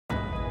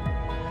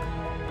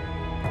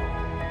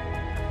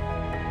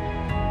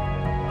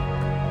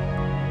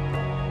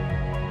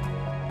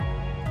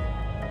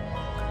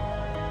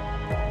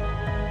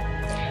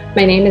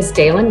My name is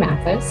Dalen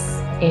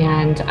Mathys,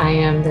 and I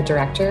am the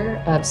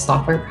Director of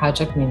Software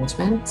Project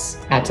Management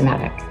at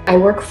Dematic. I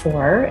work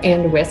for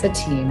and with a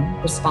team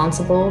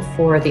responsible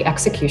for the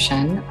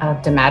execution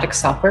of Dematic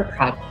software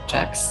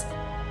projects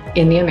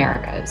in the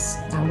Americas.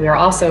 We are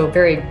also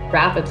very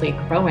rapidly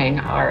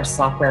growing our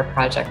software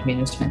project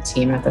management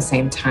team at the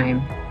same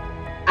time.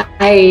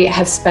 I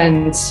have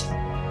spent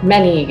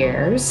many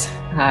years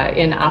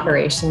in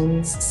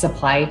operations,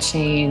 supply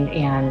chain,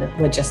 and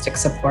logistics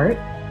support,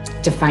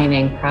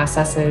 defining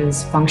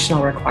processes,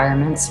 functional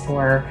requirements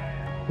for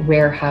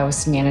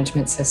warehouse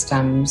management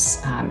systems,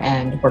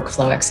 and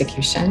workflow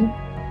execution.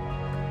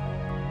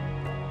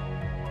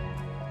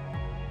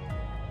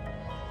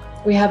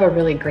 We have a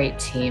really great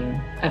team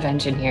of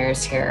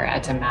engineers here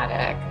at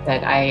Dematic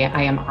that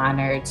I am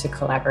honored to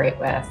collaborate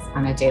with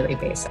on a daily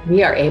basis.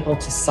 We are able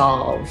to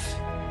solve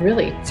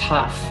really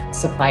tough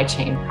supply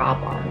chain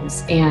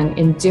problems, and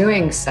in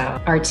doing so,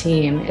 our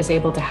team is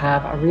able to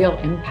have a real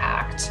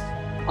impact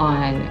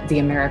on the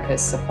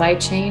Americas supply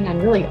chain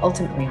and really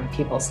ultimately on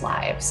people's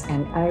lives.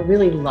 And I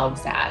really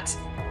love that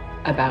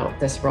about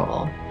this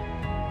role.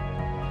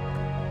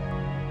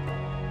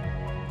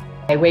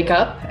 I wake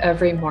up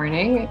every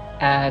morning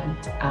at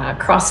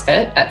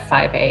CrossFit at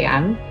 5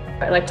 a.m.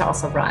 I like to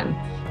also run,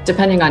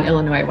 depending on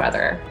Illinois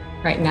weather.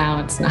 Right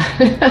now, it's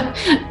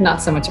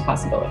not so much a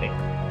possibility.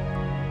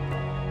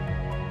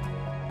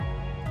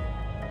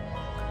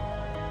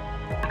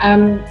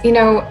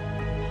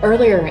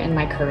 Earlier in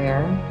my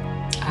career,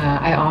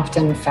 I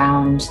often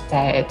found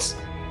that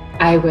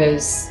I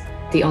was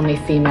the only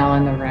female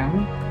in the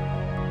room.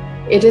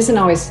 It isn't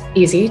always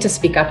easy to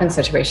speak up in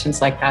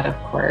situations like that, of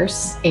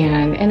course,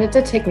 and it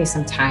did take me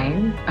some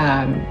time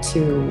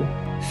to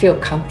feel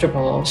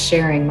comfortable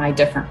sharing my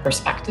different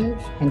perspective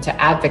and to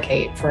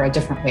advocate for a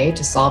different way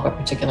to solve a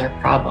particular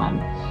problem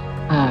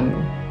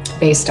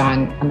based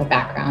on the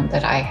background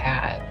that I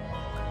had.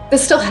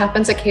 This still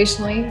happens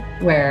occasionally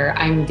where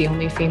I'm the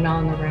only female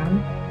in the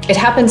room. It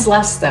happens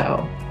less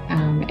though.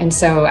 And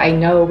so I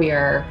know we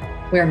are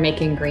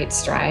making great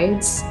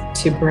strides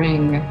to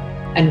bring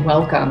and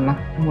welcome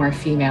more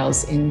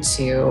females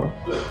into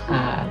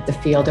the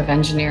field of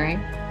engineering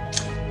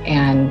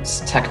and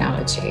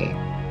technology.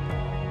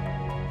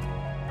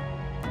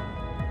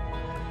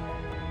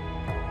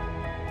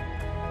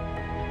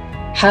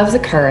 Have the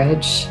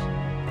courage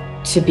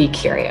to be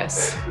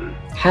curious.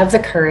 Have the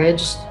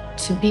courage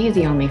to be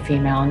the only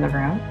female in the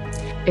room.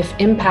 If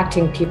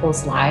impacting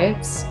people's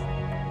lives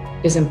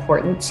is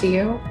important to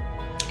you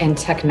and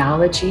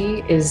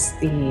technology is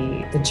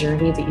the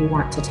journey that you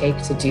want to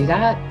take to do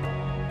that,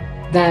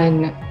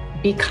 then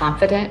be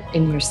confident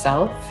in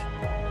yourself.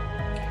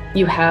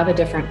 You have a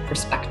different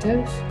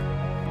perspective.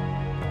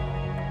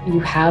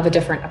 You have a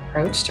different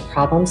approach to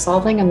problem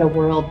solving, and the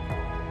world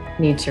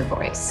needs your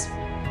voice.